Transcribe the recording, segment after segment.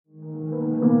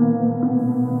Yeah,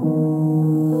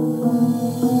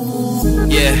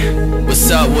 what's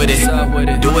up with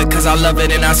it? Do it cause I love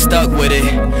it and I stuck with it.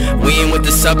 We ain't with the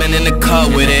subbing in the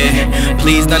cut with it.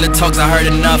 Please none of the talks, I heard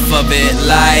enough of it.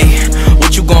 Like,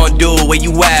 what you gonna do? Where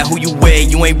you at? Who you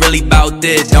with? You ain't really bout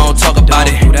this, don't talk about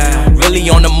it. Really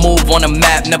on the move, on the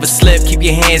map, never slip. Keep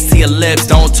your hands to your lips,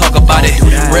 don't talk about it.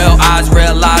 Real eyes,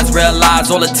 real lies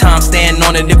all the time. Stand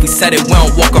on it, if we said it, we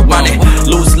don't walk around it.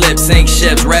 Loose lips, ain't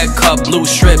ships, red cup, blue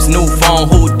strips. New phone,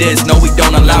 who this? No, we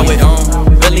don't allow it.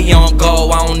 Really on go,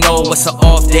 I don't know what's an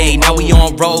off day. Now we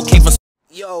on road, came from.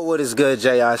 Yo, what is good,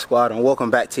 JI Squad, and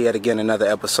welcome back to yet again another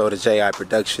episode of JI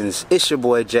Productions. It's your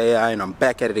boy JI, and I'm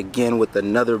back at it again with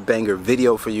another banger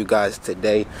video for you guys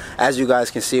today. As you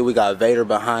guys can see, we got Vader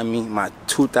behind me, my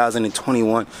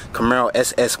 2021 Camaro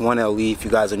SS1LE. If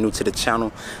you guys are new to the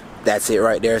channel, that's it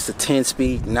right there. It's a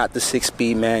 10-speed, not the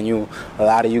 6-speed manual. A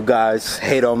lot of you guys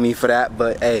hate on me for that,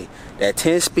 but hey, that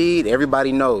 10-speed,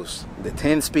 everybody knows. The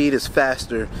 10-speed is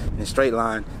faster in straight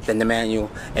line than the manual,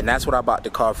 and that's what I bought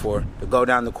the car for, to go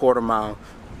down the quarter mile.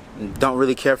 Don't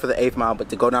really care for the 1/8 mile, but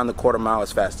to go down the quarter mile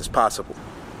as fast as possible.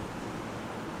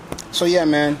 So yeah,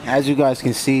 man, as you guys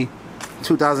can see,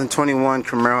 2021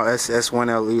 Camaro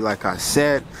SS1LE, like I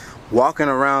said. Walking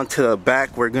around to the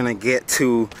back, we're gonna get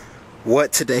to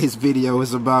what today's video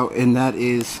is about, and that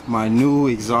is my new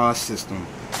exhaust system.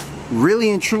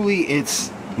 Really and truly, it's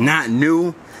not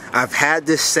new. I've had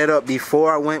this set up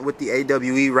before I went with the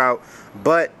AWE route,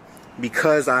 but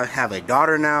because I have a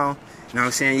daughter now, you know what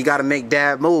I'm saying, you gotta make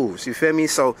dad moves, you feel me?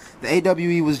 So the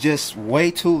AWE was just way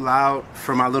too loud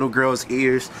for my little girl's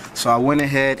ears, so I went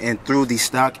ahead and threw the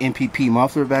stock MPP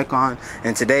muffler back on.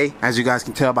 And today, as you guys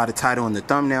can tell by the title and the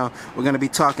thumbnail, we're gonna be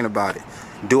talking about it.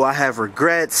 Do I have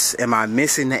regrets? Am I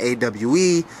missing the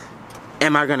AWE?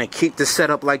 Am I gonna keep the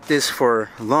setup like this for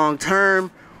long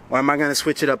term? Or am I gonna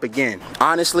switch it up again?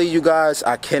 Honestly, you guys,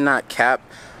 I cannot cap.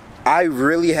 I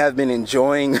really have been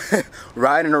enjoying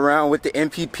riding around with the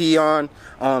MPP on,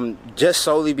 just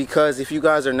solely because if you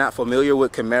guys are not familiar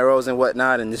with Camaros and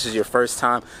whatnot, and this is your first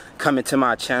time coming to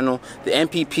my channel, the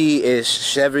MPP is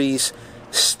Chevy's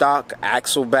stock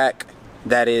axle back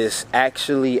that is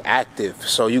actually active.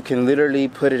 So you can literally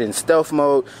put it in stealth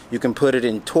mode, you can put it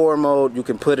in tour mode, you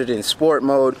can put it in sport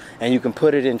mode, and you can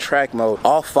put it in track mode.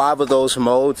 All 5 of those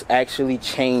modes actually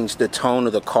change the tone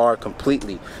of the car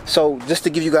completely. So just to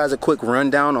give you guys a quick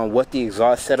rundown on what the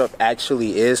exhaust setup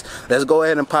actually is, let's go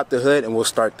ahead and pop the hood and we'll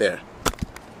start there.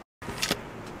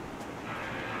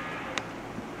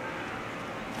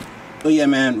 So yeah,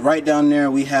 man, right down there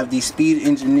we have the Speed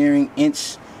Engineering 1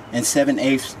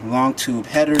 7/8 long tube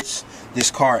headers. This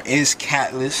car is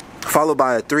catless, followed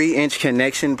by a 3-inch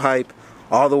connection pipe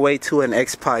all the way to an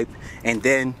X pipe, and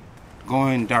then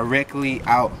going directly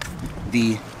out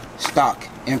the stock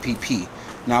MPP.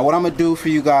 Now what I'm gonna do for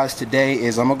you guys today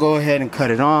is I'm gonna go ahead and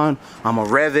cut it on, I'm gonna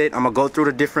rev it, I'm gonna go through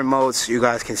the different modes so you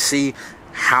guys can see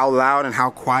how loud and how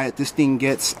quiet this thing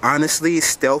gets. Honestly,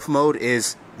 stealth mode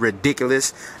is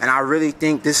ridiculous, and I really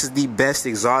think this is the best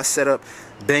exhaust setup,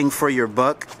 bang for your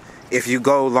buck. If you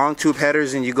go long tube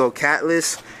headers and you go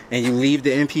catless and you leave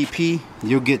the MPP,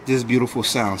 you'll get this beautiful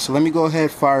sound. So let me go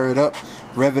ahead, fire it up,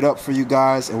 rev it up for you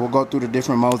guys, and we'll go through the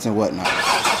different modes and whatnot.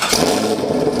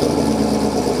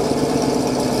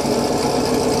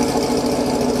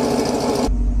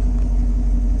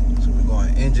 So we're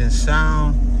going engine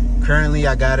sound. Currently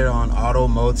I got it on auto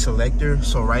mode selector,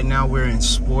 so right now we're in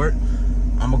sport.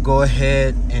 I'm gonna go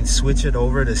ahead and switch it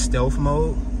over to stealth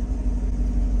mode.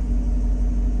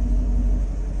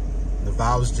 The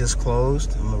valves just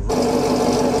closed. I'm gonna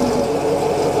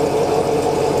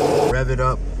rev it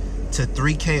up to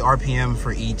 3K RPM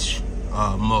for each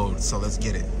mode. So let's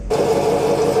get it.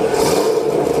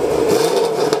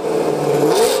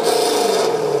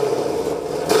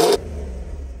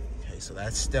 Okay, so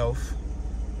that's stealth.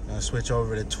 I'm gonna switch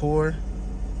over to tour.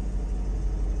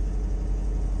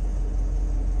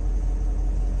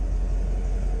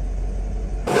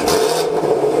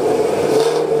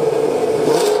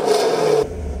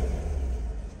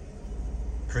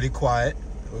 Pretty quiet.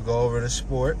 We'll go over to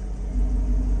sport.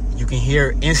 You can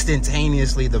hear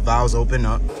instantaneously the valves open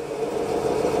up.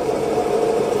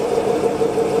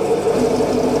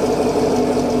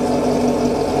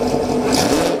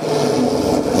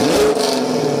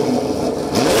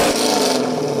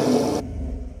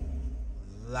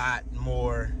 Lot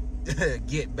more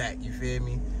get back, you feel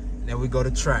me? And then we go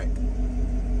to track.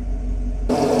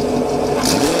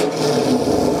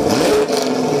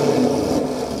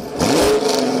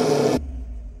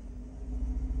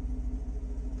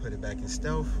 Put it back in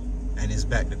stealth, and it's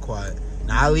back to quiet.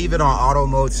 Now, I leave it on auto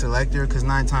mode selector because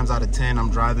 9 times out of 10 I'm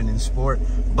driving in sport.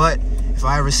 But if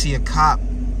I ever see a cop,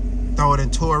 throw it in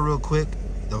tour real quick,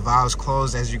 the valve's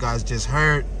closed as you guys just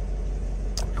heard,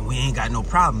 and we ain't got no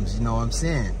problems, you know what I'm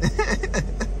saying?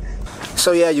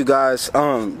 So yeah, you guys,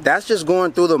 that's just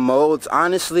going through the modes.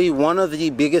 Honestly, one of the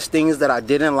biggest things that I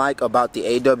didn't like about the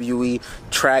AWE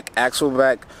track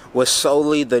axleback was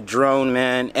solely the drone,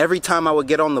 man. Every time I would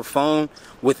get on the phone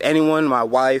with anyone, my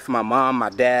wife, my mom, my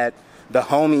dad, the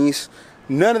homies,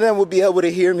 none of them would be able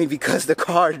to hear me because the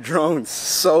car drones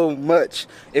so much.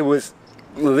 It was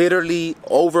literally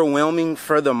overwhelming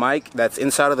for the mic that's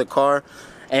inside of the car,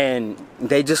 and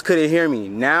they just couldn't hear me.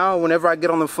 Now, whenever I get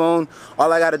on the phone,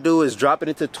 all I gotta do is drop it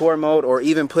into tour mode or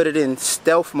even put it in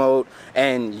stealth mode,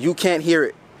 and you can't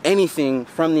hear anything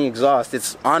from the exhaust.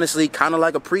 It's honestly kind of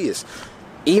like a Prius.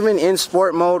 Even in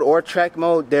sport mode or track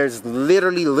mode, there's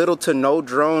literally little to no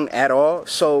drone at all,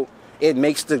 so it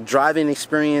makes the driving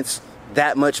experience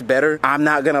that much better. I'm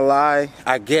not gonna lie,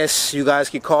 I guess you guys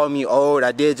could call me old.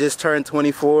 I did just turn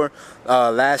 24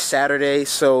 last Saturday,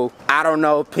 so I don't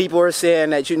know. People are saying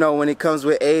that, you know, when it comes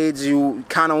with age, you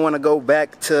kind of want to go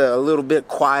back to a little bit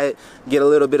quiet, get a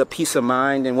little bit of peace of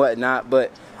mind and whatnot.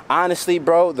 But honestly,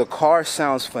 bro, the car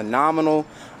sounds phenomenal.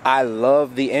 I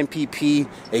love the MPP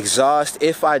exhaust.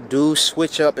 If I do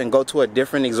switch up and go to a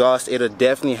different exhaust, it'll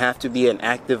definitely have to be an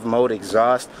active mode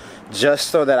exhaust, just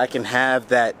so that I can have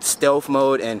that stealth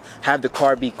mode and have the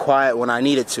car be quiet when I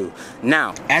need it to.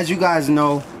 Now, as you guys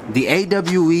know, the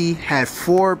AWE had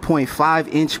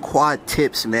 4.5-inch quad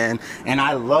tips, man, and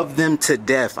I love them to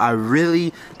death. I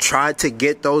really tried to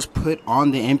get those put on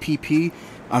the MPP.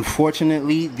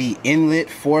 Unfortunately, the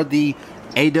inlet for the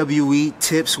AWE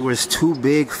tips was too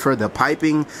big for the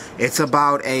piping. It's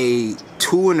about a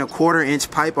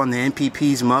 2.25-inch pipe on the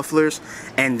MPP's mufflers,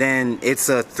 and then it's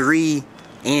a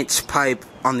 3-inch pipe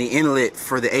on the inlet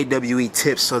for the AWE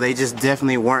tips, so they just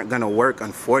definitely weren't gonna work,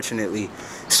 unfortunately.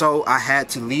 So I had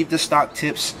to leave the stock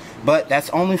tips, but that's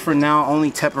only for now,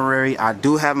 only temporary. I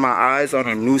do have my eyes on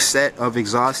a new set of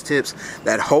exhaust tips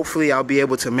that hopefully I'll be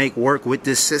able to make work with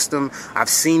this system. I've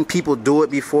seen people do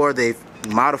it before. They've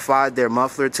modified their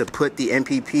muffler to put the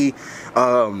MPP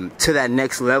to that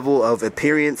next level of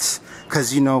appearance,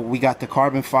 because, you know, we got the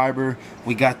carbon fiber,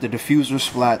 we got the diffuser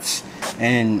splats,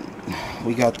 and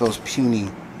we got those puny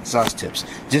exhaust tips.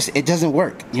 Just, it doesn't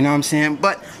work, you know what I'm saying?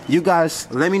 But you guys,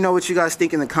 let me know what you guys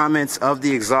think in the comments of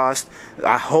the exhaust.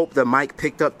 I hope the mic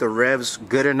picked up the revs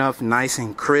good enough, nice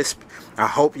and crisp. I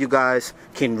hope you guys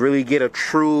can really get a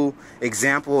true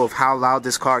example of how loud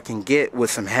this car can get with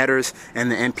some headers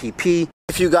and the MPP.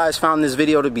 If you guys found this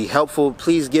video to be helpful,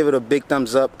 please give it a big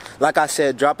thumbs up. Like I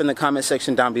said, drop in the comment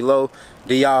section down below.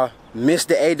 Do y'all miss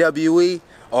the AWE?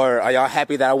 Or are y'all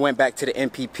happy that I went back to the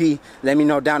MPP? Let me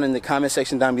know down in the comment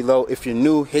section down below. If you're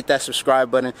new, hit that subscribe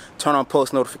button, turn on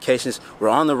post notifications. We're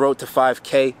on the road to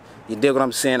 5K. You dig what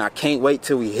I'm saying? I can't wait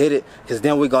till we hit it, because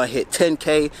then we're going to hit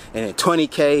 10K and then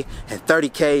 20K and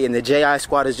 30K, and the JI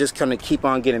squad is just going to keep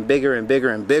on getting bigger and bigger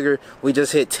and bigger. We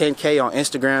just hit 10K on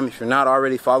Instagram. If you're not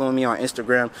already following me on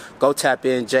Instagram, go tap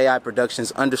in JI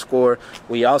Productions _.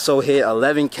 We also hit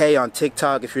 11K on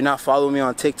TikTok. If you're not following me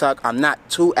on TikTok, I'm not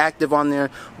too active on there,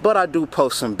 but I do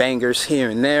post some bangers here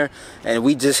and there, and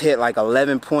we just hit like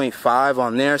 11.5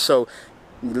 on there. So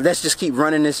let's just keep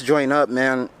running this joint up,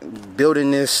 man. Building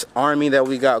this army that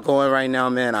we got going right now,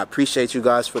 man. I appreciate you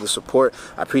guys for the support.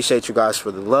 I appreciate you guys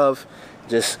for the love.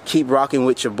 Just keep rocking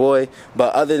with your boy.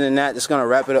 But other than that, just gonna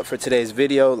wrap it up for today's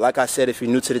video. Like I said, if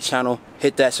you're new to the channel,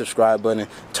 hit that subscribe button,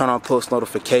 turn on post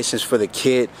notifications for the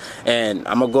kid, and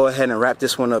I'm gonna go ahead and wrap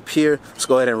this one up here. Let's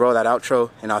go ahead and roll that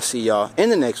outro, and I'll see y'all in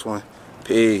the next one.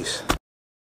 Peace.